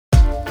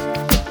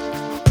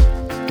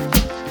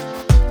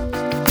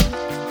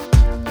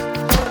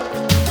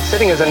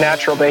Breathing is a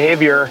natural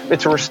behavior.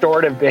 It's a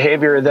restorative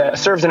behavior that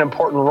serves an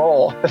important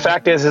role. The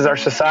fact is our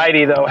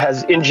society, though,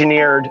 has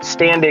engineered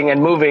standing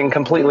and moving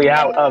completely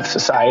out of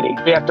society.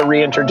 We have to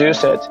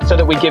reintroduce it so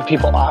that we give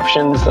people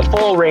options, the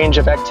full range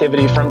of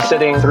activity from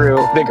sitting through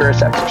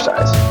vigorous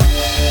exercise.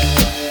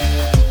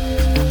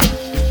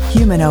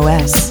 Human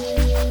OS.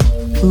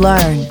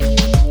 Learn,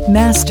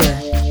 master,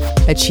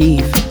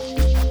 achieve.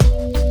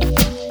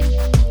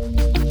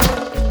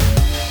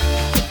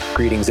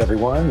 Greetings,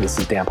 everyone. This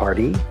is Dan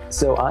Pardee.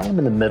 So I am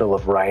in the middle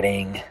of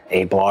writing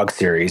a blog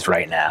series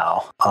right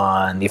now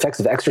on the effects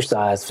of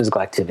exercise,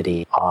 physical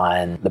activity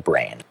on the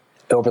brain.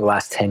 Over the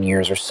last 10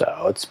 years or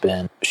so, it's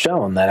been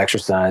shown that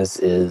exercise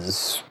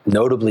is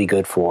notably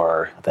good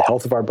for the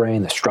health of our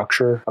brain, the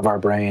structure of our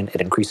brain.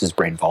 It increases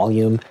brain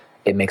volume.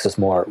 It makes us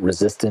more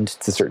resistant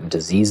to certain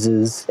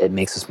diseases. It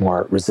makes us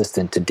more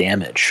resistant to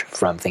damage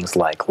from things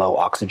like low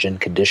oxygen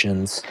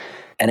conditions.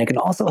 And it can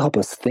also help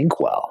us think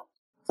well.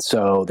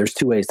 So there's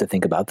two ways to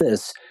think about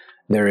this.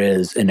 There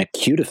is an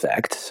acute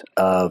effect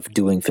of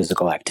doing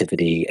physical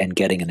activity and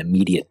getting an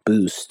immediate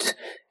boost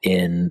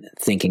in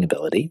thinking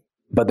ability.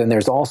 But then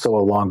there's also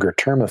a longer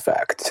term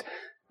effect,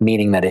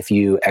 meaning that if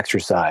you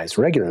exercise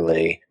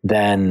regularly,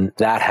 then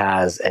that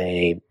has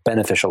a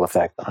beneficial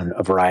effect on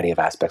a variety of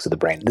aspects of the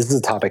brain. This is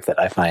a topic that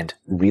I find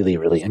really,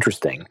 really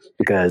interesting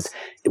because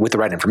with the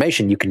right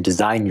information, you can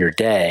design your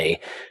day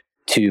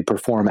to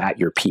perform at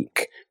your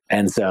peak.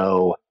 And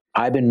so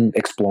I've been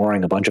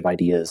exploring a bunch of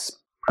ideas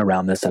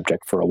around this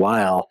subject for a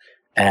while,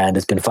 and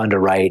it's been fun to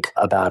write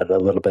about it a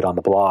little bit on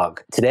the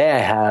blog. Today I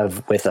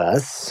have with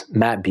us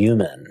Matt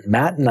Buman.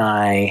 Matt and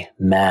I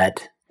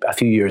met a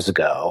few years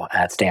ago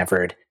at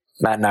Stanford.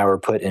 Matt and I were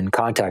put in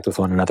contact with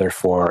one another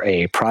for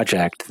a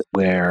project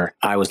where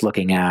I was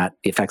looking at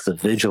the effects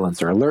of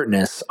vigilance or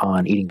alertness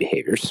on eating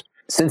behaviors.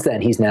 Since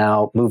then, he's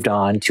now moved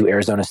on to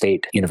Arizona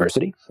State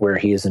University, where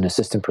he is an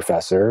assistant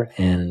professor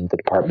in the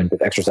Department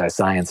of Exercise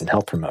Science and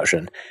Health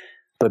Promotion.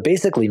 But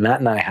basically, Matt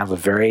and I have a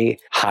very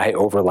high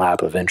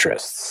overlap of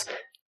interests.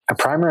 A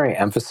primary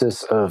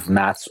emphasis of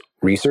Matt's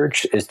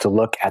research is to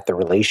look at the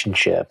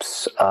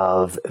relationships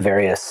of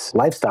various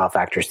lifestyle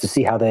factors to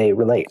see how they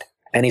relate.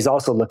 And he's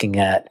also looking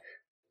at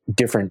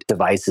different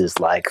devices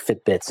like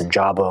Fitbits and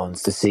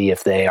Jawbones to see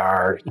if they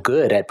are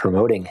good at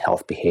promoting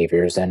health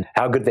behaviors and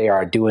how good they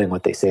are at doing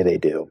what they say they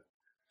do.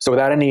 So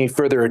without any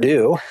further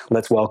ado,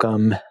 let's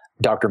welcome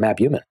Dr. Matt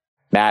Buman.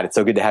 Matt, it's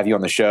so good to have you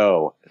on the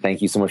show.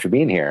 Thank you so much for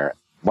being here.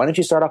 Why don't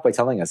you start off by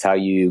telling us how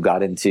you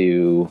got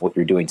into what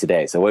you're doing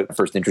today? So what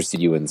first interested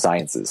you in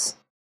sciences?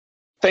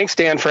 Thanks,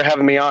 Dan, for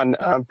having me on.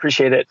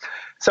 Appreciate it.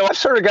 So I've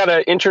sort of got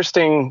an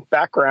interesting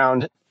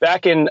background.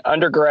 Back in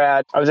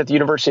undergrad, I was at the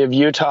University of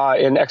Utah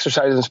in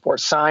exercise and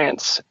sports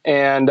science,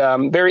 and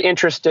very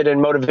interested in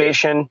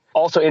motivation,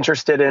 also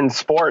interested in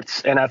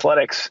sports and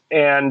athletics,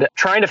 and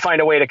trying to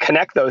find a way to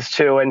connect those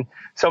two. And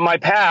so my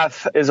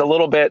path is a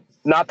little bit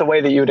not the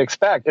way that you would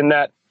expect, in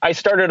that I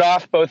started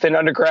off both in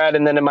undergrad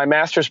and then in my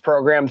master's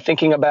program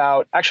thinking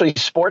about actually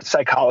sports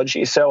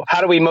psychology. So how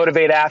do we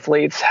motivate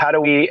athletes? How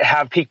do we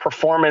have peak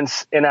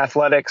performance in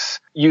athletics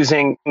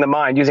using the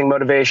mind, using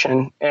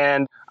motivation?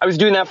 And I was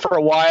doing that for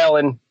a while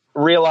and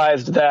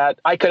realized that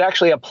I could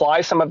actually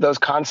apply some of those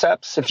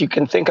concepts. If you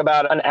can think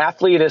about an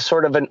athlete as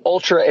sort of an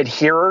ultra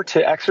adherer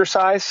to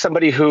exercise,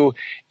 somebody who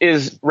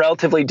is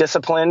relatively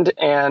disciplined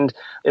and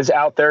is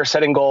out there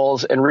setting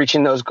goals and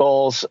reaching those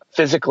goals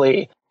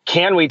physically.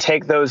 Can we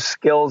take those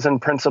skills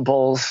and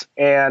principles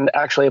and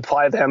actually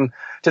apply them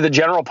to the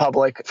general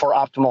public for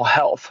optimal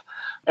health?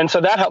 And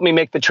so that helped me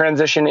make the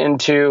transition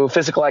into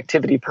physical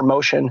activity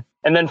promotion.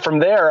 And then from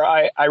there,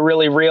 I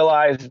really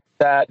realized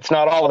that it's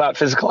not all about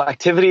physical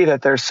activity,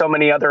 that there's so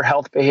many other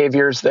health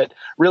behaviors that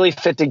really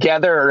fit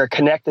together or are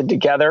connected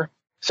together.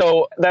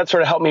 So that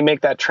sort of helped me make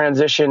that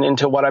transition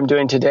into what I'm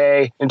doing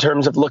today in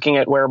terms of looking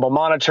at wearable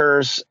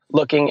monitors,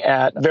 looking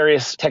at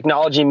various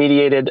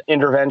technology-mediated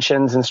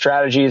interventions and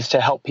strategies to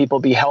help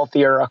people be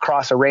healthier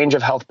across a range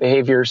of health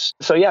behaviors.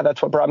 So yeah,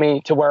 that's what brought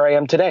me to where I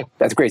am today.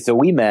 That's great. So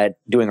we met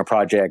doing a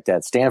project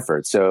at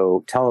Stanford.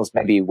 So tell us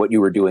maybe what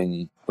you were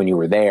doing when you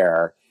were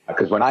there.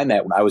 Because when I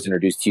was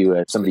introduced to you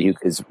as somebody who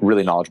is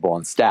really knowledgeable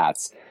on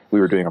stats. We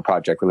were doing a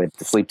project related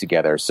to sleep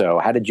together. So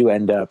how did you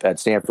end up at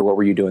Stanford? What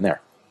were you doing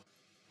there?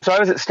 So I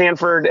was at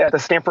Stanford at the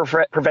Stanford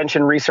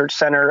Prevention Research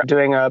Center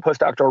doing a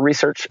postdoctoral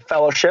research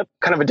fellowship,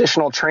 kind of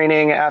additional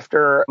training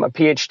after a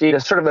PhD, to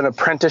sort of an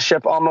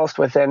apprenticeship almost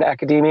within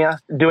academia,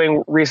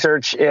 doing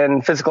research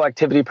in physical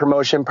activity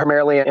promotion,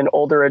 primarily in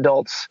older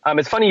adults.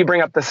 It's funny you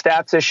bring up the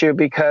stats issue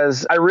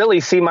because I really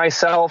see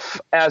myself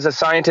as a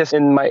scientist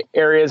in my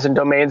areas and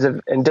domains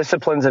and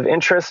disciplines of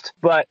interest,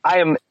 but I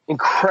am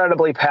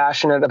incredibly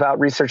passionate about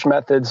research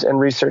methods and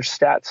research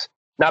stats.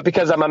 Not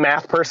because I'm a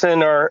math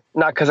person or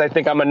not because I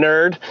think I'm a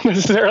nerd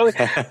necessarily,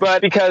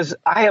 but because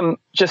I am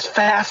just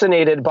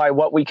fascinated by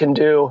what we can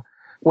do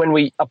when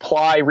we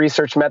apply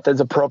research methods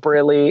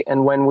appropriately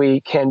and when we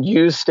can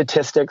use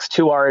statistics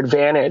to our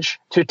advantage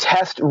to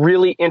test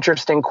really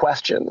interesting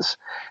questions.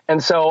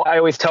 And so I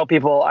always tell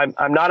people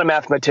I'm not a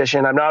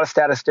mathematician, I'm not a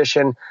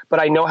statistician, but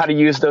I know how to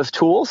use those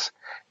tools.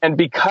 And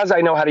because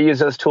I know how to use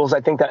those tools,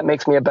 I think that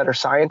makes me a better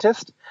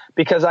scientist,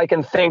 because I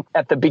can think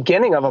at the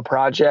beginning of a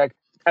project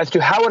as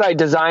to how would I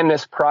design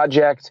this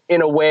project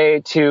in a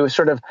way to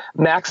sort of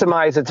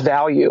maximize its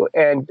value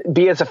and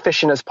be as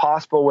efficient as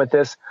possible with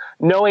this,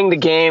 knowing the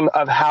game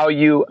of how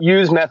you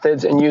use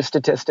methods and use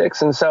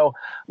statistics. And so,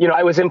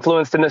 I was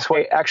influenced in this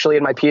way actually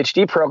in my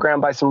PhD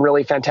program by some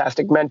really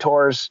fantastic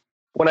mentors.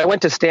 When I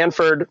went to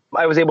Stanford,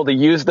 I was able to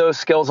use those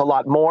skills a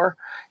lot more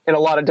in a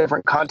lot of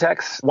different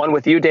contexts, one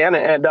with you, Dan,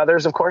 and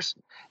others, of course.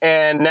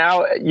 And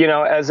now,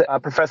 as a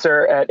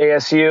professor at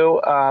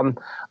ASU,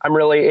 I'm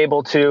really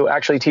able to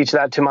actually teach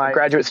that to my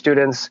graduate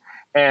students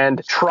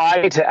and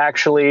try to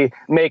actually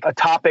make a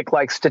topic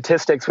like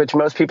statistics, which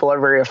most people are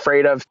very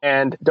afraid of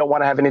and don't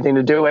want to have anything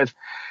to do with,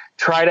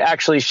 try to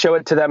actually show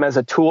it to them as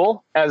a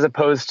tool as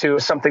opposed to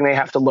something they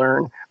have to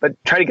learn,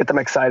 but try to get them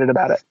excited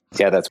about it.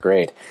 Yeah, that's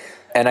great.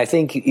 And I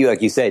think,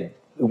 like you said,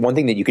 one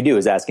thing that you could do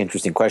is ask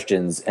interesting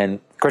questions,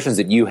 and questions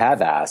that you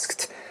have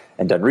asked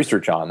and done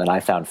research on that I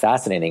found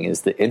fascinating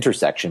is the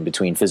intersection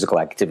between physical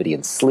activity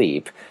and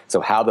sleep. So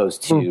how those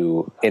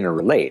two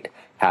interrelate.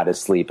 How does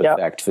sleep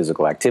affect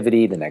physical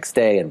activity the next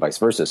day and vice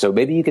versa? So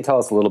maybe you could tell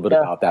us a little bit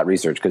about that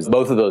research, because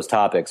both of those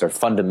topics are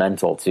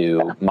fundamental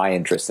to my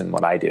interest in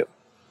what I do.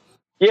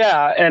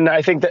 Yeah, and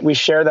I think that we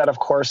share that, of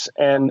course.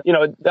 And,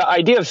 the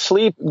idea of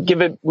sleep,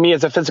 given me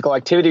as a physical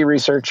activity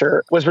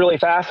researcher, was really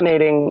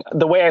fascinating.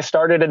 The way I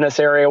started in this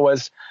area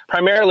was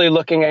primarily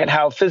looking at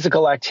how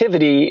physical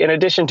activity, in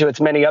addition to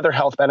its many other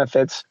health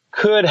benefits,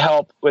 could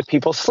help with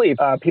people's sleep.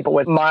 People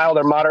with mild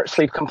or moderate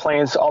sleep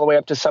complaints, all the way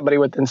up to somebody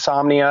with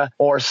insomnia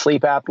or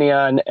sleep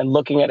apnea, and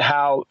looking at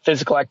how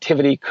physical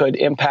activity could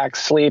impact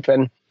sleep.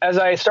 And as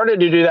I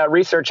started to do that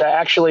research, I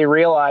actually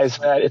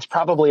realized that it's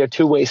probably a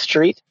two-way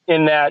street,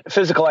 in that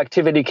physical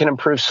activity can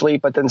improve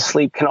sleep, but then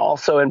sleep can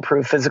also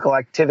improve physical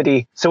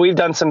activity. So we've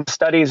done some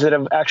studies that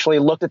have actually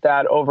looked at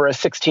that over a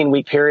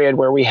 16-week period,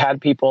 where we had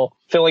people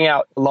filling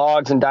out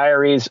logs and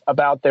diaries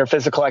about their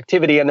physical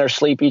activity and their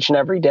sleep each and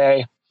every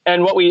day.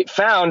 And what we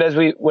found, as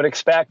we would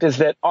expect, is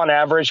that on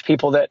average,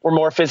 people that were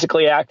more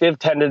physically active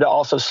tended to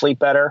also sleep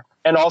better.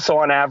 And also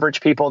on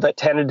average, people that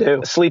tended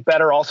to sleep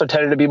better also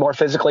tended to be more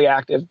physically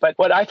active. But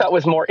what I thought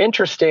was more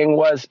interesting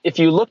was if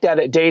you looked at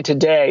it day to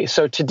day,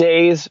 so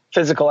today's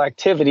physical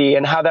activity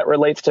and how that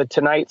relates to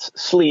tonight's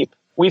sleep,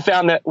 we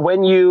found that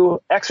when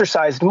you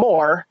exercised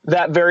more,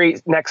 that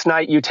very next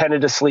night you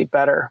tended to sleep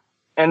better.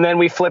 And then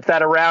we flipped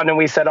that around and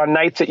we said on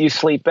nights that you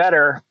sleep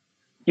better,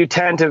 you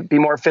tend to be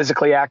more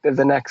physically active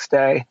the next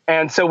day.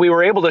 And so we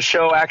were able to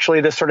show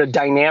actually this sort of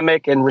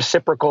dynamic and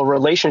reciprocal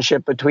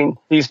relationship between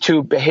these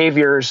two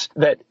behaviors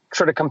that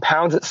sort of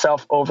compounds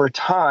itself over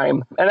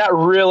time. And that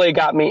really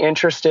got me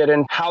interested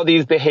in how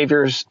these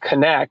behaviors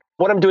connect.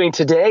 What I'm doing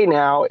today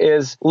now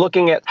is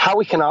looking at how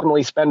we can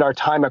optimally spend our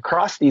time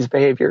across these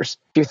behaviors.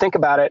 If you think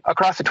about it,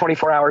 across a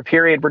 24-hour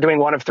period, we're doing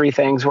one of three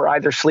things. We're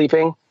either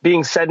sleeping,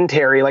 being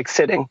sedentary, like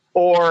sitting,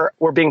 or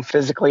we're being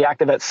physically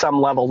active at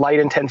some level, light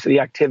intensity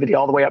activity,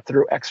 all the way up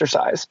through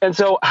exercise. And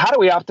so how do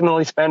we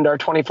optimally spend our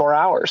 24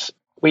 hours?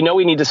 We know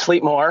we need to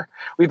sleep more.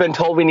 We've been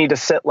told we need to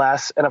sit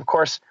less. And of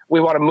course, we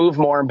want to move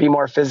more and be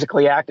more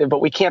physically active, but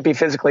we can't be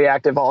physically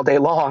active all day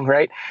long,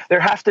 right?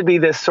 There has to be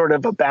this sort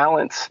of a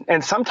balance.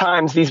 And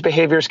sometimes these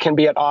behaviors can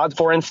be at odds.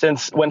 For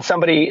instance, when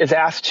somebody is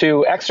asked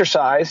to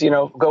exercise,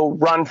 go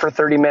run for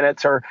 30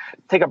 minutes or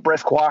take a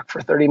brisk walk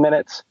for 30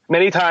 minutes.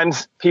 Many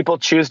times people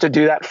choose to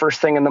do that first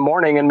thing in the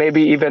morning and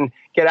maybe even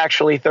get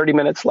actually 30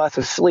 minutes less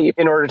of sleep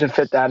in order to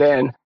fit that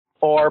in.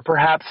 Or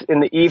perhaps in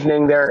the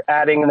evening, they're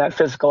adding that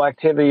physical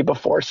activity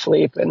before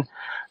sleep. And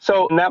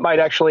so that might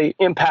actually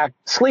impact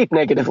sleep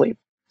negatively.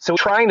 So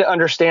trying to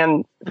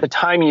understand the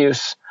time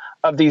use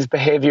of these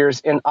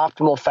behaviors in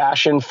optimal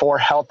fashion for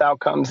health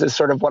outcomes is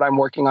sort of what I'm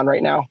working on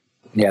right now.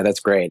 Yeah, that's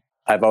great.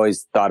 I've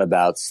always thought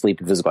about sleep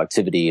and physical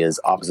activity as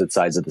opposite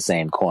sides of the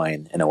same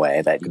coin in a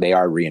way, that they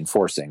are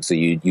reinforcing. So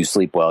you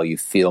sleep well, you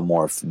feel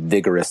more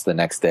vigorous the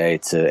next day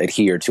to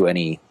adhere to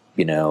any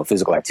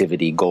physical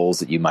activity goals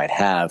that you might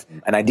have.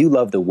 And I do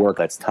love the work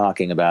that's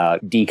talking about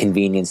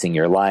deconveniencing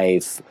your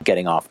life,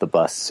 getting off the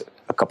bus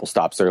a couple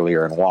stops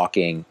earlier and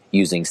walking,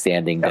 using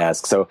standing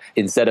desks. So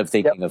instead of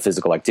thinking of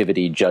physical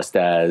activity just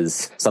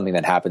as something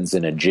that happens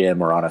in a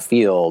gym or on a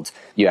field,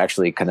 you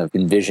actually kind of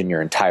envision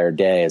your entire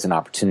day as an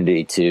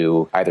opportunity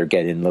to either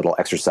get in little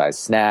exercise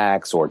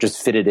snacks or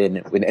just fit it in,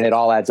 and it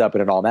all adds up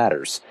and it all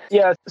matters.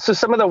 Yeah. So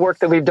some of the work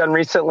that we've done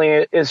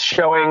recently is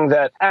showing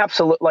that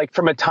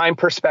from a time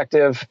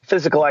perspective,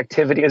 physical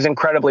activity is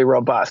incredibly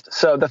robust.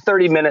 So the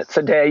 30 minutes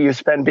a day you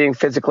spend being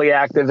physically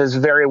active is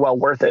very well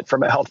worth it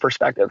from a health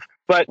perspective.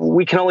 But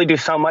we can only do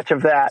so much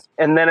of that.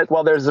 And then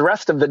there's the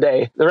rest of the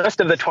day, the rest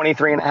of the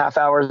 23 and a half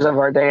hours of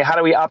our day. How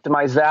do we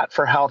optimize that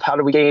for health? How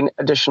do we gain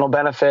additional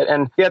benefit?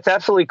 And it's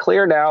absolutely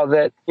clear now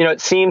that,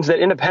 it seems that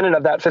independent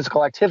of that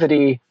physical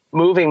activity,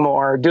 moving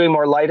more, doing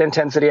more light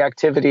intensity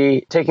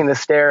activity, taking the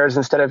stairs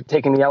instead of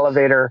taking the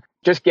elevator,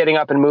 just getting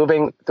up and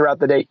moving throughout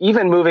the day,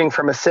 even moving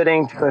from a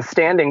sitting to a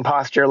standing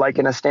posture, like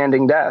in a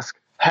standing desk,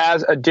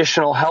 has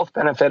additional health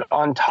benefit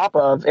on top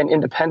of an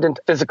independent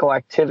physical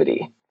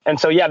activity. And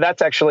so, yeah,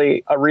 that's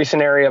actually a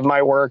recent area of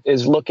my work,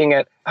 is looking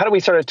at how do we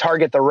sort of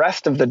target the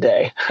rest of the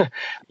day?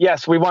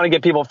 Yes, we want to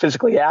get people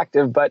physically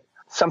active, but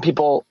some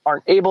people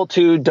aren't able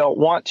to, don't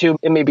want to.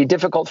 It may be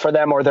difficult for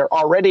them, or they're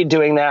already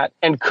doing that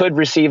and could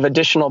receive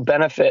additional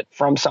benefit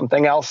from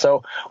something else.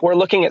 So we're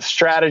looking at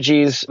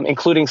strategies,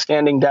 including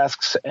standing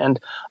desks and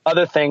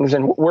other things.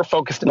 And we're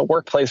focused in the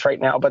workplace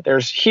right now, but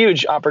there's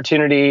huge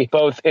opportunity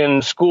both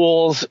in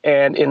schools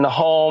and in the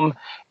home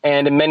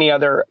and in many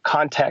other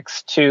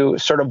contexts to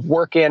sort of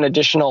work in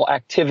additional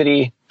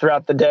activity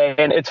throughout the day.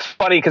 And it's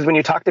funny because when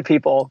you talk to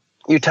people,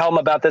 you tell them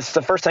about this,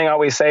 the first thing I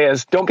always say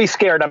is, don't be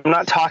scared. I'm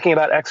not talking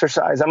about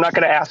exercise. I'm not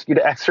going to ask you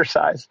to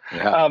exercise.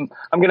 Yeah. I'm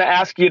going to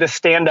ask you to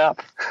stand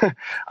up.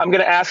 I'm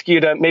going to ask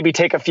you to maybe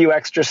take a few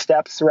extra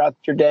steps throughout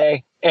your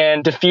day.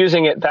 And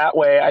diffusing it that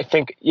way, I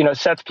think,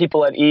 sets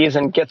people at ease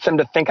and gets them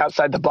to think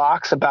outside the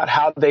box about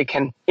how they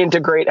can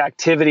integrate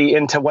activity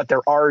into what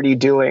they're already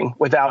doing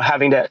without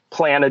having to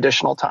plan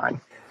additional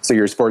time. So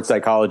your sports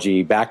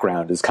psychology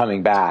background is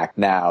coming back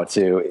now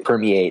to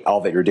permeate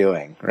all that you're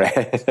doing,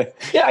 right?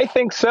 Yeah, I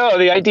think so.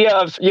 The idea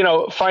of,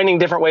 finding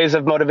different ways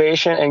of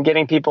motivation and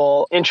getting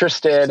people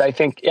interested, I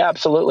think, yeah,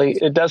 absolutely.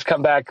 It does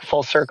come back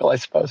full circle, I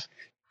suppose.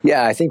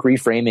 Yeah, I think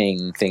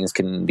reframing things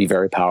can be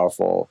very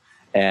powerful.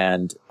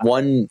 And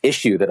one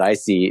issue that I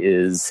see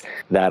is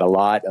that a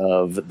lot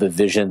of the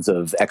visions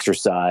of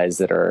exercise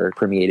that are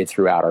permeated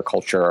throughout our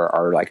culture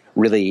are like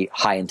really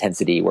high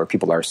intensity, where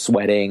people are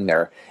sweating,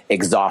 they're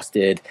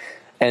exhausted.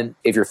 And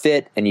if you're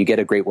fit and you get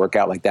a great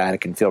workout like that,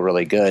 it can feel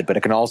really good. But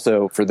it can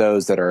also, for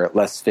those that are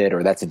less fit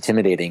or that's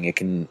intimidating, it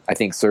can, I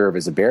think, serve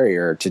as a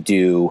barrier to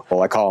do,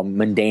 well, I call them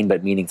mundane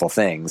but meaningful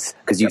things.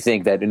 Because you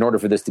think that in order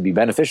for this to be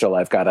beneficial,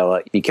 I've got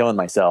to be killing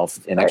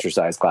myself in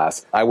exercise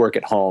class. I work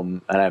at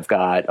home and I've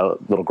got a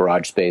little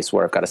garage space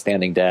where I've got a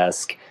standing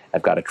desk,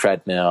 I've got a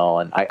treadmill,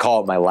 and I call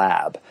it my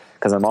lab,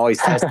 because I'm always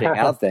testing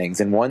out things.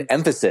 And one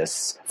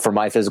emphasis for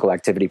my physical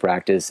activity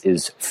practice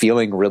is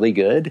feeling really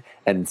good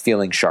and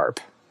feeling sharp.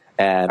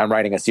 And I'm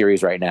writing a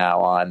series right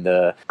now on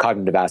the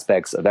cognitive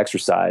aspects of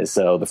exercise.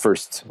 So the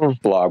first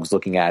blog was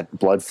looking at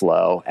blood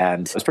flow,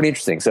 and it was pretty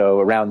interesting. So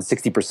around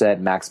 60%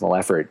 maximal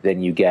effort,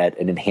 then you get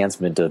an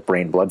enhancement of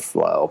brain blood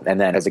flow. And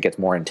then as it gets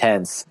more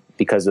intense,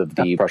 because of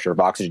the pressure of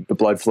oxygen, the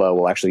blood flow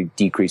will actually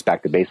decrease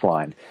back to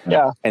baseline.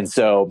 Yeah. And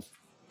so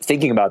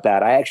thinking about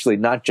that, I actually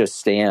not just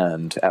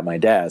stand at my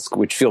desk,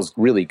 which feels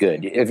really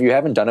good. If you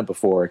haven't done it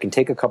before, it can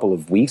take a couple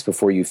of weeks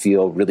before you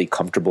feel really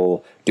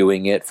comfortable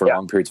doing it for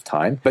long periods of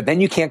time. But then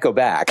you can't go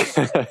back.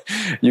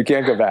 You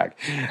can't go back.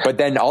 But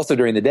then also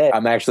during the day,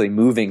 I'm actually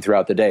moving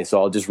throughout the day. So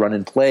I'll just run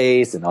in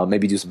place and I'll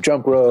maybe do some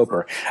jump rope,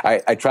 or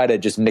I try to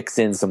just mix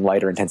in some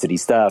lighter intensity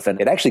stuff.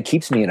 And it actually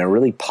keeps me in a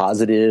really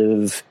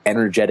positive,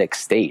 energetic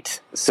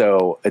state.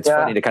 So it's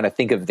funny to kind of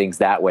think of things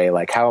that way.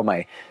 Like,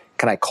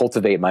 can I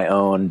cultivate my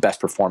own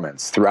best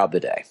performance throughout the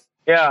day?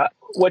 Yeah,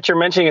 what you're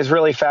mentioning is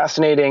really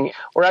fascinating.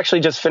 We're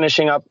actually just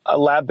finishing up a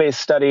lab-based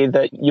study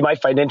that you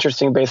might find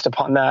interesting based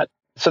upon that.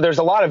 So there's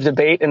a lot of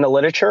debate in the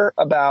literature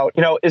about,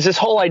 is this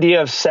whole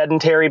idea of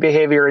sedentary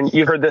behavior, and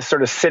you've heard this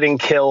sort of sitting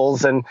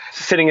kills and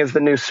sitting is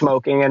the new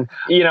smoking. And,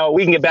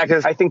 we can get back to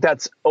this. I think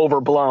that's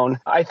overblown.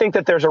 I think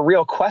that there's a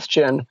real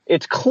question.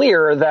 It's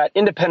clear that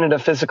independent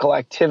of physical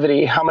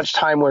activity, how much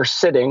time we're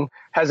sitting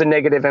has a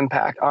negative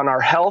impact on our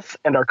health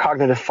and our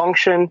cognitive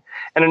function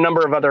and a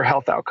number of other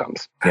health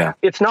outcomes. Yeah.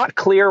 It's not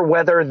clear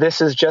whether this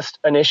is just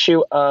an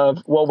issue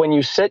of, well, when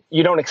you sit,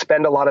 you don't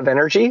expend a lot of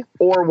energy,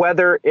 or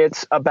whether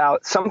it's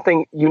about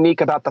something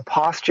unique about the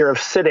posture of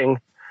sitting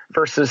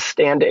versus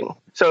standing.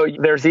 So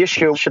there's the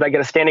issue, should I get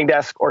a standing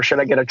desk or should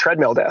I get a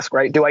treadmill desk,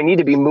 right? Do I need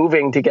to be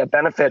moving to get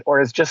benefit, or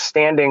is just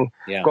standing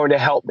going to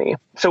help me?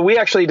 So we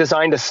actually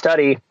designed a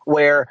study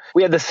where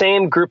we had the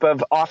same group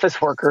of office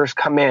workers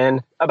come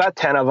in, about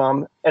 10 of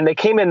them, and they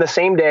came in the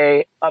same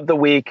day of the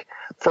week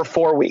for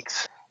 4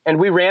 weeks. And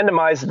we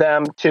randomized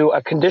them to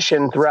a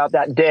condition throughout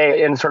that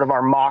day in sort of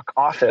our mock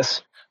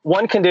office.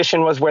 One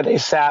condition was where they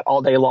sat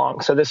all day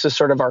long. So this is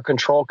sort of our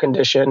control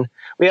condition.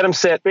 We had them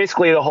sit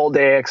basically the whole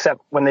day,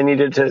 except when they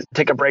needed to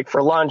take a break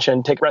for lunch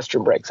and take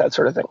restroom breaks, that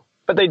sort of thing.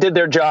 But they did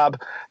their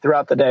job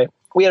throughout the day.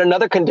 We had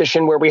another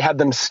condition where we had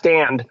them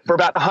stand for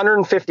about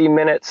 150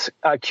 minutes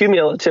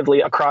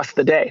cumulatively across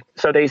the day.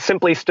 So they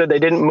simply stood, they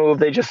didn't move,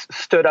 they just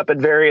stood up at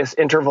various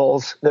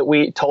intervals that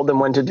we told them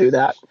when to do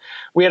that.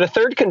 We had a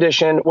third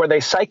condition where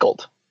they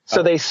cycled.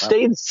 So they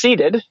stayed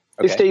seated.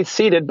 They stayed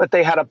seated, but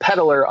they had a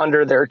pedaler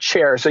under their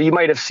chair. So you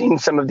might have seen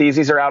some of these.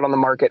 These are out on the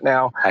market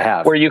now. I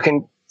have. Where you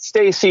can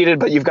stay seated,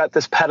 but you've got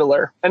this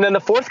pedaler. And then the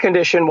fourth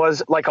condition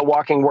was like a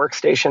walking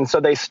workstation.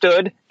 So they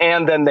stood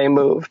and then they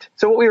moved.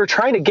 So what we were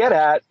trying to get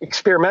at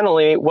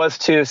experimentally was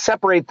to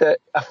separate the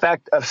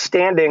effect of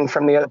standing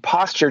from the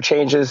posture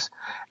changes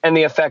and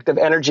the effect of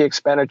energy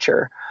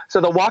expenditure.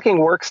 So the walking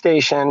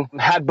workstation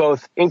had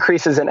both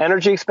increases in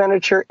energy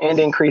expenditure and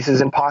increases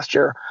in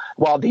posture,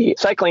 while the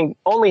cycling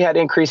only had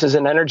increases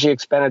in energy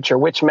expenditure,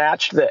 which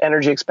matched the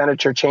energy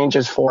expenditure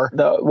changes for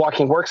the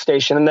walking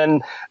workstation. And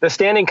then the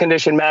standing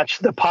condition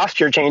matched the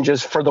posture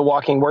changes for the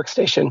walking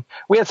workstation,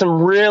 we had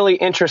some really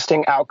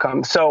interesting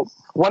outcomes. So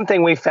one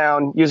thing we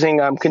found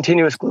using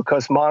continuous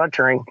glucose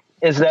monitoring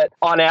is that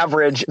on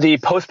average, the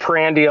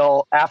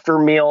postprandial after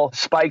meal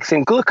spikes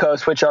in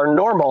glucose, which are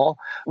normal,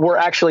 were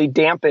actually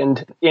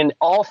dampened in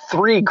all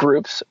three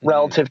groups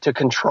relative to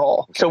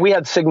control. So we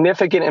had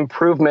significant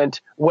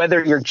improvement,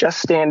 whether you're just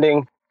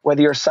standing,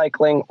 whether you're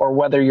cycling, or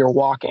whether you're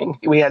walking.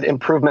 We had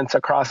improvements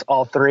across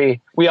all three.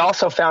 We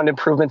also found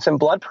improvements in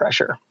blood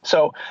pressure.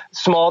 So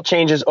small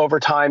changes over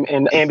time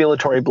in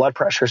ambulatory blood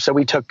pressure. So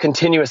we took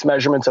continuous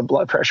measurements of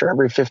blood pressure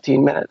every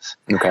 15 minutes.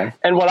 Okay.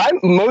 And what I'm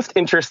most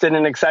interested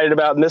and excited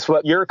about, and this is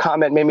what your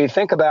comment made me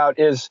think about,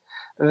 is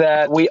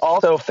that we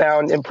also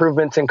found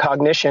improvements in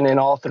cognition in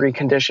all three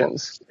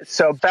conditions.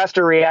 So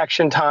faster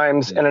reaction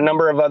times and a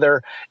number of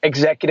other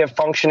executive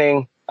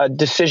functioning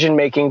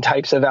decision-making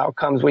types of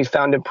outcomes. We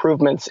found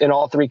improvements in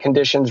all three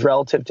conditions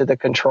relative to the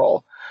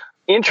control.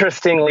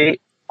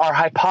 Interestingly, our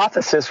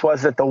hypothesis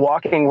was that the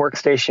walking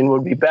workstation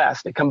would be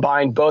best. It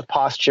combined both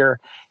posture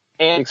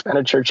and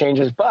expenditure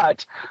changes.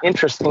 But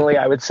interestingly,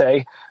 I would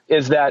say,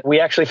 is that we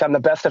actually found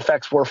the best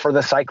effects were for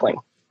the cycling.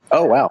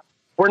 Oh, wow.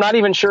 We're not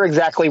even sure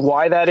exactly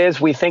why that is.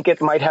 We think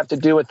it might have to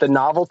do with the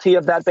novelty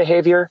of that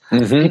behavior.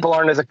 People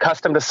aren't as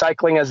accustomed to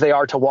cycling as they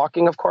are to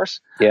walking, of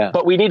course. Yeah.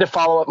 But we need to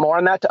follow up more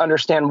on that to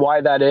understand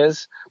why that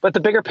is. But the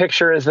bigger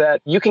picture is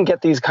that you can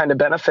get these kind of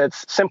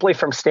benefits simply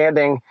from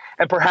standing,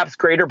 and perhaps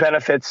greater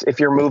benefits if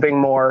you're moving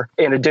more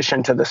in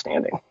addition to the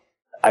standing.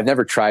 I've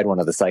never tried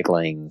one of the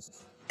cycling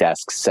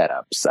desk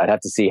setups. I'd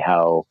have to see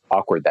how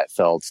awkward that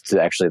felt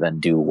to actually then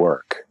do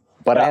work.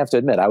 But I have to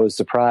admit, I was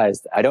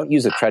surprised. I don't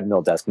use a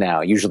treadmill desk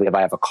now. Usually if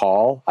I have a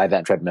call, I have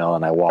that treadmill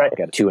and I walk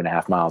at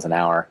 2.5 miles an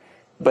hour.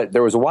 But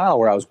there was a while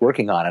where I was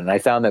working on it and I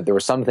found that there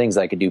were some things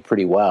I could do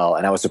pretty well.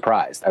 And I was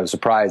surprised. I was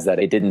surprised that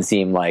it didn't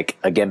seem like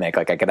a gimmick,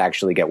 like I could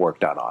actually get work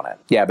done on it.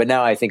 Yeah, but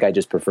now I think I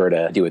just prefer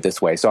to do it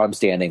this way. So I'm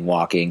standing,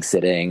 walking,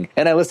 sitting,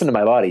 and I listen to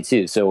my body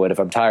too. So if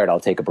I'm tired,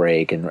 I'll take a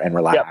break and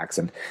relax.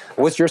 And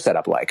what's your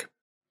setup like?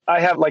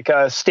 I have like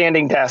a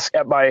standing desk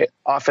at my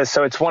office.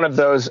 So it's one of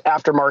those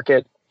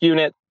aftermarket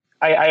unit.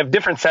 I have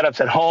different setups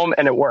at home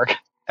and at work.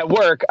 At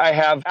work, I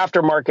have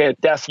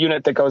aftermarket desk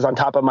unit that goes on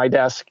top of my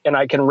desk, and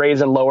I can raise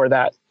and lower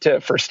that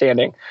for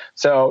standing.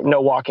 So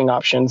no walking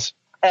options.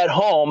 At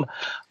home,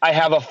 I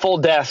have a full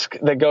desk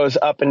that goes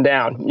up and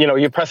down. You know,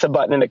 you press a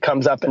button and it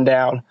comes up and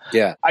down.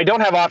 Yeah. I don't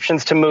have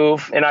options to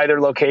move in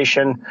either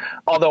location,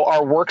 although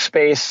our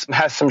workspace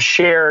has some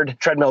shared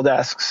treadmill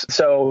desks.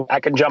 So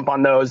I can jump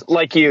on those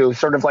like you,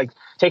 sort of like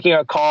taking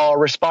a call,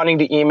 responding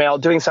to email,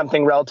 doing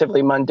something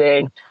relatively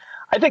mundane.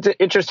 I think the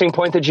interesting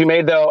point that you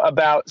made, though,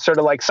 about sort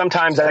of like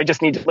sometimes I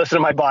just need to listen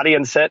to my body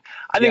and sit.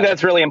 I think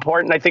that's really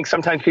important. I think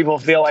sometimes people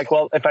feel like,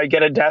 well, if I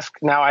get a desk,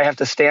 now I have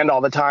to stand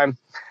all the time.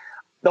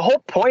 The whole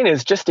point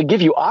is just to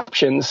give you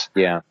options.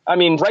 Yeah. I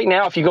mean, right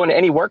now, if you go into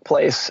any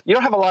workplace, you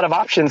don't have a lot of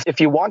options if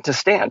you want to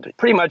stand.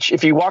 Pretty much,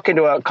 if you walk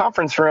into a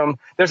conference room,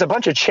 there's a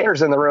bunch of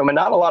chairs in the room and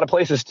not a lot of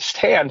places to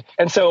stand.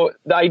 And so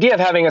the idea of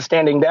having a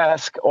standing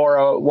desk or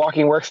a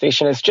walking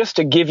workstation is just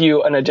to give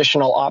you an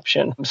additional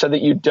option so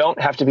that you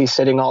don't have to be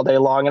sitting all day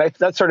long. And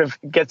that sort of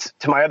gets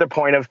to my other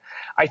point of,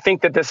 I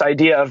think that this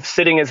idea of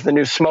sitting is the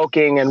new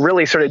smoking and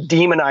really sort of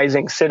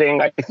demonizing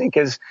sitting, I think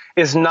is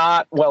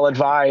not well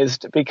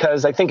advised,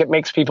 because I think it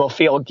makes people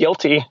feel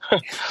guilty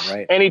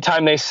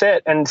anytime they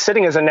sit. And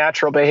sitting is a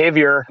natural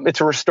behavior. It's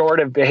a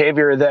restorative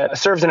behavior that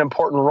serves an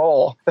important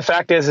role. The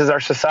fact is our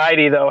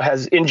society, though,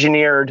 has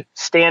engineered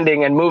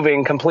standing and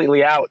moving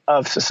completely out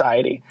of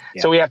society.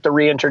 Yeah. So we have to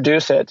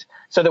reintroduce it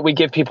so that we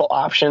give people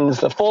options,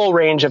 the full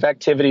range of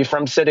activity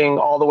from sitting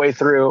all the way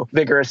through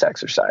vigorous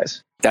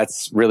exercise.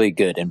 That's really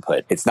good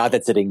input. It's not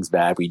that sitting's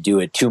bad. We do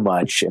it too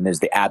much, and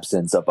there's the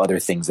absence of other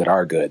things that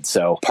are good.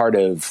 So part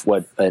of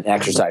what an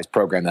exercise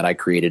program that I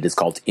created is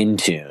called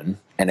Intune,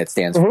 and it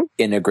stands for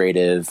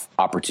Integrative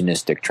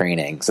Opportunistic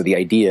Training. So the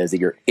idea is that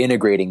you're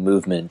integrating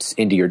movement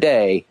into your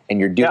day,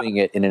 and you're doing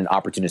it in an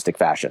opportunistic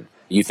fashion.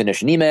 You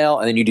finish an email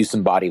and then you do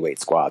some body weight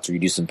squats or you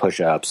do some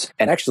push-ups.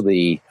 And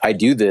actually, I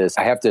do this,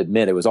 I have to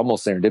admit, it was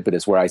almost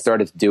serendipitous where I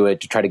started to do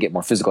it to try to get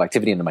more physical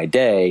activity into my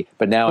day.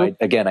 But now,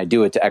 I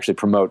do it to actually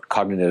promote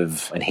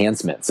cognitive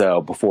enhancement. So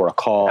before a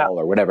call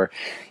or whatever.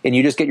 And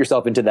you just get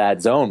yourself into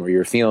that zone where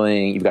you're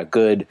feeling, you've got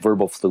good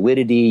verbal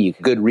fluidity,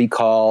 good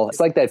recall.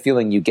 It's like that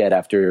feeling you get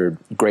after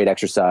great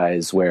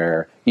exercise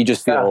where you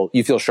just feel,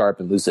 you feel sharp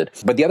and lucid.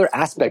 But the other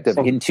aspect of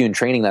Intune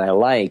training that I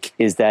like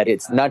is that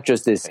it's not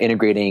just this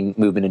integrating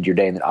movement into your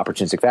day in an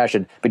opportunistic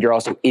fashion, but you're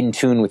also in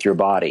tune with your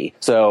body.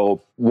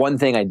 So one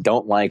thing I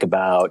don't like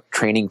about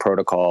training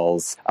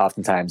protocols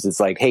oftentimes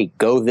is like, hey,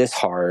 go this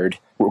hard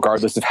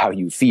regardless of how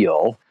you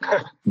feel.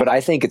 But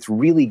I think it's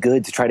really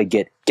good to try to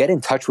get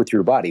in touch with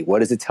your body.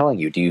 What is it telling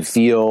you? Do you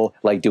feel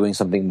like doing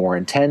something more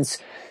intense?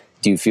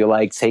 Do you feel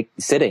like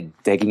sitting,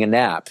 taking a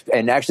nap,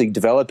 and actually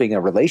developing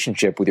a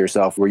relationship with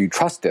yourself where you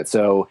trust it?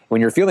 So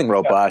when you're feeling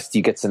robust,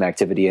 you get some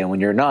activity, and when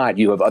you're not,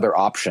 you have other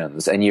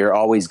options, and you're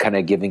always kind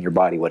of giving your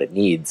body what it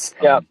needs.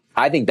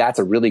 I think that's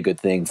a really good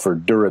thing for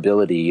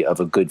durability of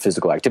a good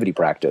physical activity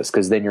practice,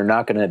 because then you're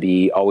not going to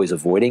be always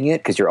avoiding it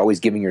because you're always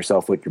giving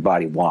yourself what your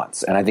body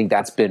wants. And I think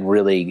that's been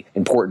really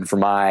important for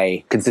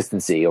my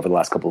consistency over the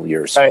last couple of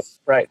years.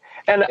 Right.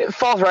 And it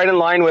falls right in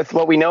line with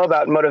what we know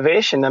about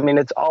motivation. I mean,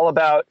 it's all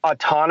about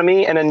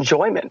autonomy and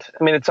enjoyment.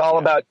 I mean, it's all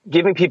about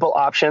giving people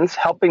options,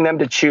 helping them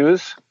to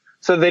choose,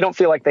 so they don't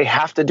feel like they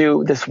have to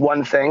do this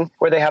one thing,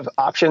 where they have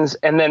options.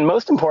 And then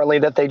most importantly,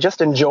 that they just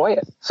enjoy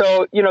it.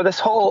 So, this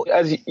whole,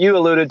 as you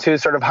alluded to,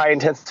 sort of high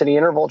intensity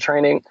interval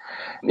training,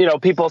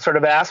 people sort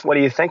of ask, what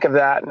do you think of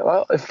that?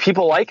 Well, if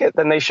people like it,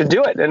 then they should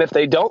do it. And if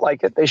they don't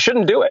like it, they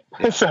shouldn't do it.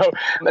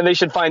 And they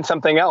should find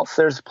something else.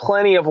 There's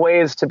plenty of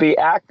ways to be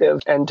active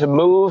and to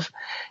move,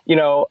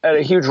 at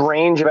a huge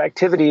range of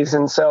activities.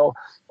 And so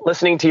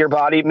listening to your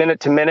body minute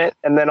to minute,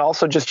 and then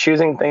also just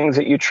choosing things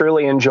that you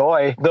truly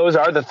enjoy. Those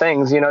are the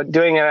things,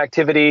 doing an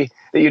activity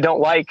that you don't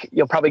like,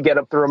 you'll probably get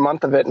up through a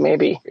month of it,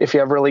 maybe, if you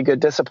have really good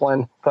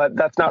discipline, but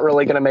that's not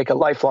really going to make a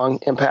lifelong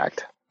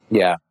impact.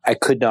 Yeah, I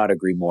could not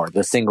agree more.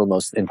 The single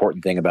most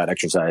important thing about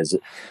exercise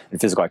and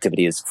physical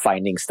activity is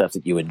finding stuff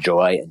that you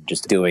enjoy and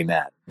just doing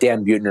that.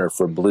 Dan Buettner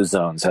from Blue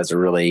Zones has a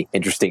really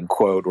interesting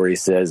quote where he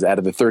says, out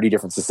of the 30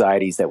 different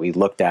societies that we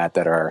looked at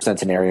that are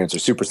centenarians or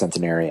super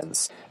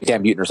centenarians,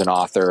 Dan Buettner's an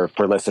author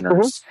for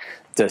listeners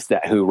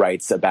who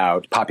writes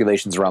about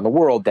populations around the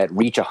world that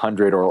reach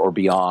 100 or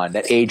beyond,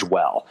 that age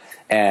well.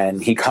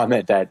 And he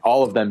commented that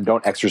all of them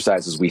don't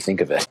exercise as we think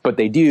of it, but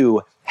they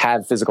do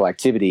have physical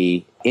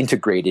activity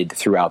integrated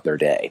throughout their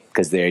day,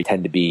 because they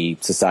tend to be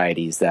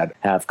societies that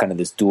have kind of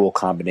this dual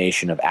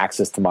combination of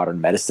access to modern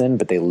medicine,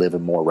 but they live a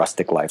more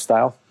rustic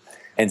lifestyle.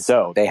 And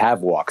so they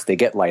have walks, they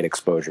get light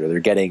exposure, they're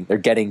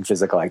getting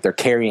physical, like they're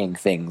carrying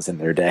things in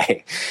their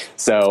day.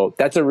 So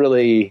that's a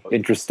really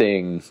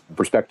interesting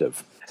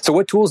perspective. So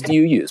what tools do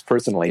you use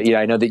personally?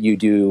 I know that you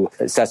do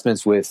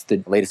assessments with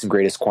the latest and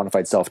greatest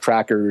quantified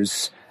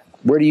self-trackers.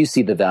 Where do you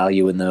see the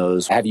value in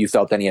those? Have you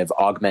felt any have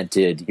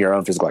augmented your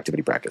own physical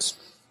activity practice?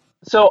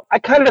 So I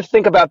kind of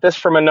think about this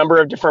from a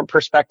number of different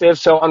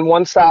perspectives. So on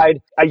one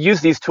side, I use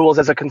these tools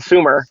as a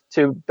consumer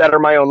to better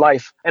my own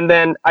life. And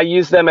then I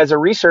use them as a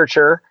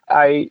researcher.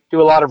 I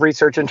do a lot of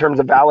research in terms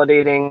of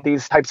validating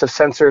these types of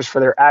sensors for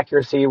their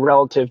accuracy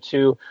relative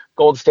to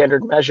gold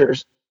standard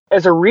measures.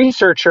 As a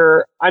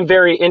researcher, I'm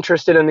very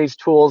interested in these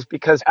tools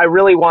because I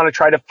really want to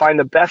try to find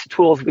the best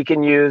tools we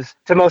can use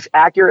to most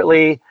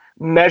accurately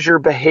measure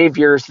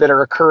behaviors that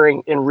are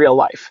occurring in real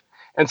life.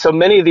 And so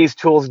many of these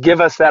tools give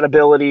us that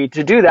ability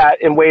to do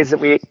that in ways that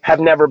we have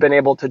never been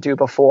able to do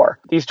before.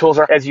 These tools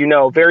are, as you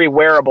know, very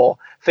wearable,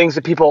 things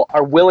that people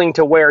are willing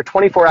to wear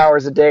 24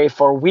 hours a day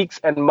for weeks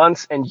and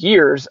months and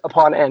years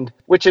upon end,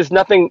 which is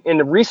nothing in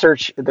the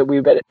research that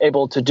we've been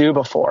able to do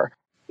before.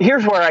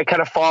 Here's where I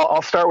kind of fall.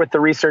 I'll start with the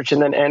research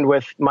and then end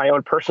with my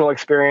own personal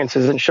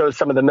experiences and show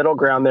some of the middle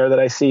ground there that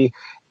I see.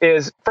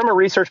 Is from a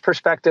research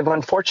perspective,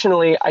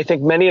 unfortunately, I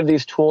think many of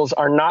these tools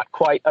are not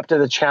quite up to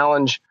the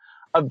challenge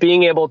of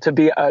being able to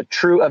be a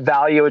true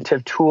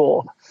evaluative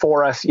tool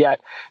for us yet.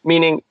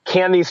 Meaning,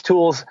 can these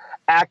tools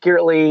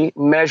accurately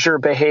measure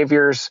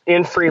behaviors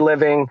in free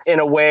living in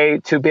a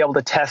way to be able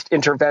to test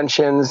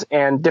interventions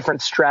and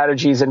different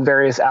strategies and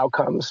various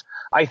outcomes?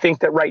 I think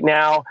that right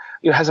now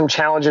you have some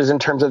challenges in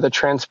terms of the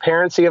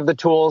transparency of the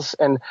tools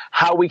and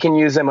how we can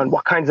use them and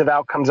what kinds of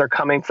outcomes are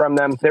coming from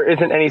them. There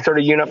isn't any sort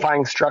of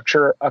unifying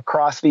structure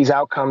across these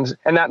outcomes,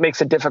 and that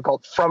makes it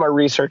difficult from a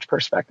research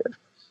perspective.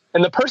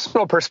 In the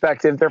personal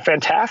perspective, they're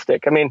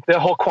fantastic. I mean, the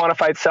whole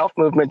quantified self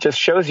movement just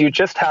shows you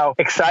just how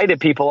excited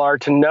people are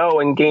to know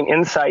and gain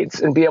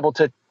insights and be able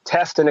to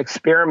test and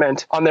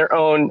experiment on their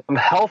own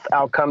health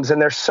outcomes.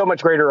 And there's so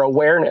much greater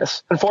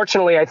awareness.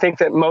 Unfortunately, I think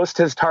that most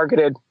has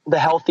targeted the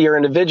healthier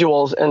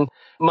individuals, and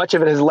much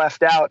of it has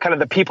left out kind of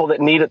the people that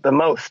need it the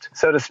most,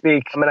 so to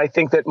speak. I mean, I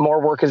think that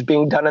more work is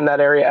being done in that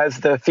area as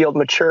the field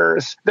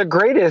matures. The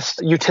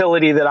greatest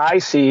utility that I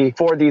see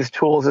for these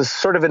tools is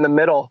sort of in the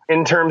middle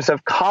in terms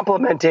of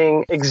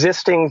complementing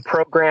existing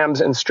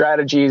programs and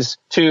strategies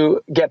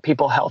to get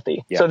people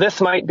healthy. Yeah. So this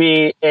might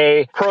be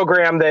a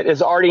program that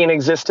is already in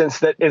existence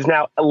that is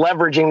now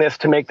leveraging this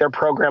to make their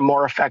program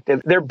more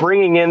effective. They're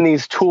bringing in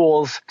these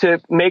tools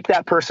to make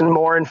that person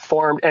more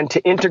informed and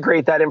to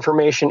integrate that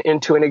information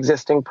into an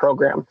existing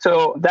program.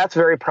 So that's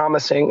very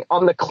promising.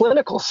 On the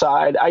clinical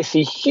side, I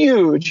see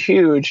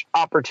huge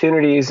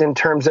opportunities in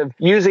terms of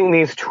using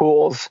these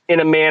tools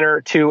in a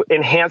manner to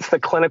enhance the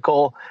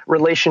clinical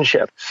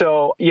relationship.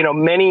 So,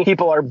 many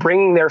people are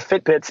bringing their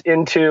Fitbits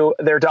into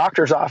their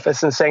doctor's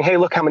office and saying, hey,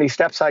 look how many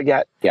steps I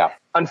get. Yeah.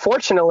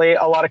 Unfortunately,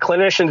 a lot of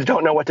clinicians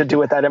don't know what to do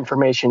with that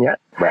information yet.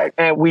 Right.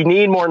 And we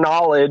need more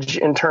knowledge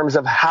in terms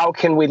of how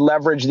can we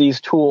leverage these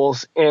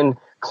tools in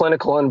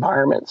clinical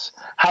environments?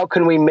 How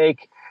can we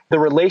make the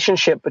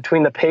relationship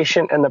between the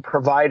patient and the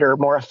provider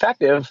more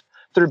effective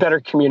through better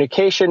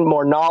communication,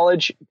 more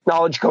knowledge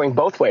going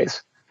both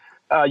ways,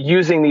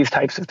 using these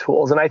types of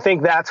tools. And I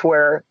think that's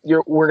where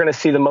we're going to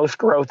see the most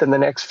growth in the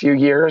next few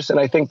years.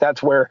 And I think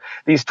that's where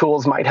these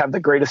tools might have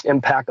the greatest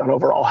impact on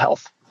overall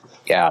health.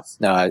 Yeah,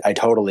 no, I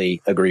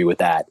totally agree with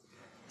that.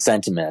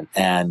 sentiment.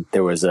 And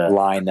there was a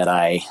line that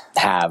I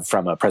have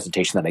from a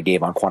presentation that I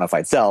gave on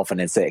quantified self.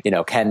 And it's,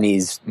 can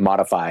these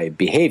modify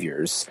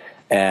behaviors?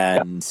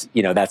 And,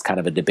 that's kind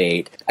of a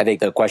debate. I think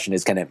the question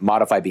is, can it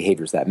modify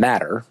behaviors that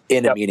matter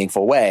in a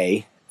meaningful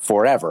way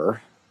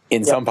forever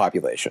in some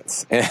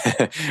populations,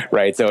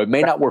 right? So it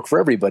may not work for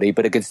everybody,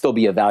 but it could still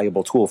be a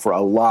valuable tool for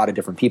a lot of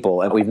different people.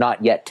 And we've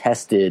not yet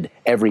tested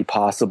every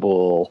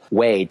possible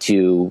way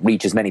to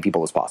reach as many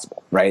people as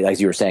possible, right?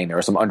 As you were saying, there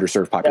are some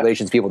underserved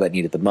populations, people that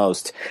need it the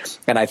most.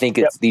 And I think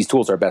these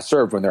tools are best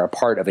served when they're a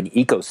part of an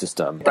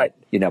ecosystem that,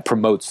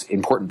 promotes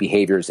important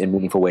behaviors in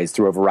meaningful ways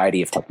through a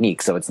variety of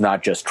techniques. So it's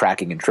not just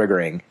tracking and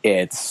triggering,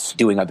 it's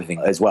doing other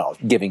things as well,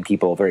 giving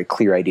people very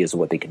clear ideas of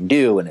what they can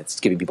do, and it's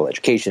giving people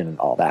education and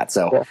all that.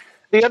 So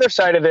the other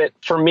side of it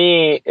for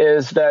me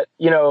is that,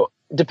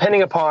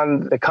 depending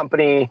upon the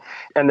company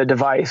and the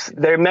device,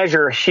 they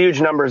measure huge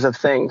numbers of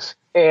things.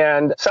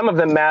 And some of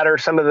them matter,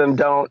 some of them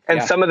don't.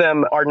 And some of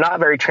them are not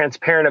very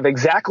transparent of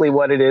exactly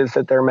what it is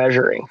that they're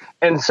measuring.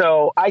 And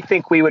so I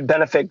think we would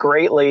benefit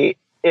greatly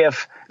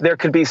if there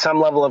could be some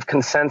level of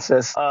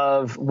consensus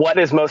of what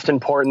is most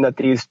important that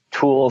these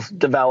tools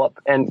develop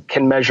and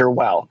can measure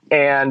well.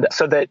 And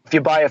so that if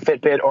you buy a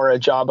Fitbit or a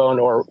Jawbone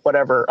or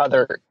whatever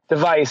other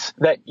device,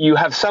 that you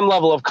have some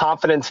level of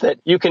confidence that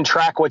you can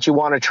track what you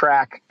want to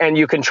track, and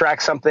you can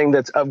track something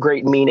that's of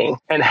great meaning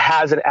and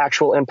has an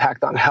actual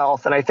impact on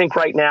health. And I think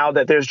right now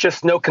that there's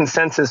just no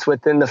consensus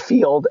within the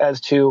field as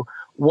to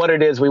what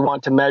it is we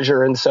want to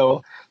measure. And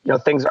so,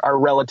 things are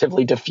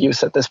relatively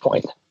diffuse at this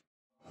point.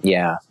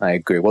 Yeah, I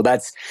agree. Well,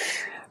 that's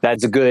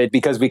a good,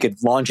 because we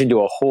could launch into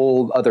a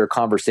whole other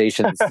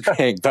conversation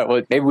thing,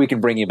 but maybe we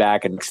can bring you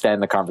back and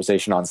extend the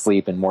conversation on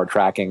sleep and more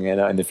tracking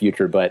in the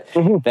future. But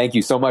thank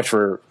you so much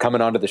for coming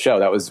onto the show.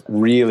 That was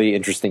really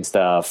interesting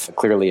stuff.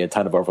 Clearly a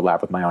ton of overlap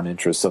with my own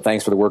interests. So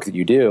thanks for the work that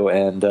you do,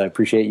 and I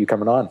appreciate you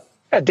coming on.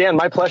 Yeah, Dan,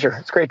 my pleasure.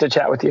 It's great to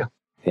chat with you.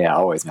 Yeah,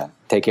 always, man.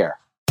 Take care.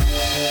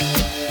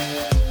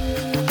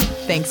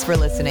 Thanks for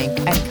listening,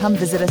 and come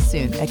visit us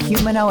soon at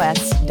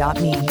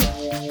humanos.me.